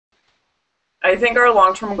I think our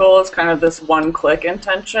long-term goal is kind of this one-click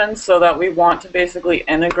intention, so that we want to basically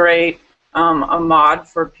integrate a mod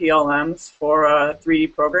for PLMs for 3D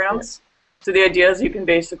Yeah. programs. So the idea is you can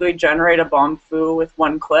basically generate a Bomfu with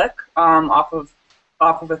one click off of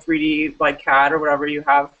a 3D like CAD or whatever you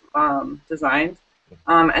have designed,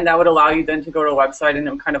 and that would allow you then to go to a website and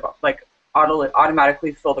it would kind of like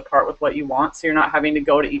automatically fill the cart with what you want. So you're not having to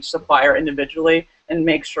go to each supplier individually and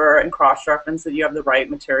make sure and cross-reference that you have the right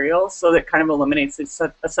materials. So that kind of eliminates a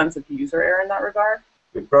sense of user error in that regard.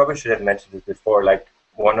 We probably should have mentioned it before. Like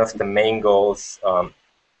one of the main goals,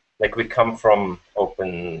 like we come from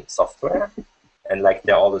open software, and like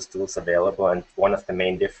there are all those tools available. And one of the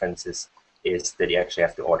main differences is that you actually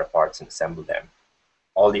have to order parts and assemble them.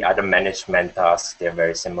 All the other management tasks, they're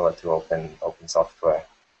very similar to open software,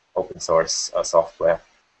 open source software.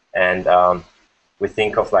 And we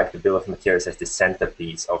think of like the bill of materials as the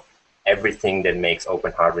centerpiece of everything that makes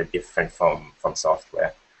open hardware different from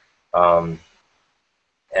software.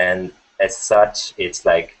 And as such, it's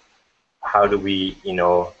like, how do we,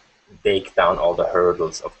 take down all the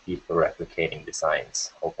hurdles of people replicating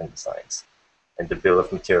designs, open designs? And the bill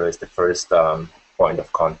of material is the first point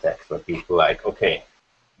of contact where people like, okay,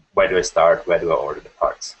 where do I start? Where do I order the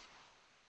parts?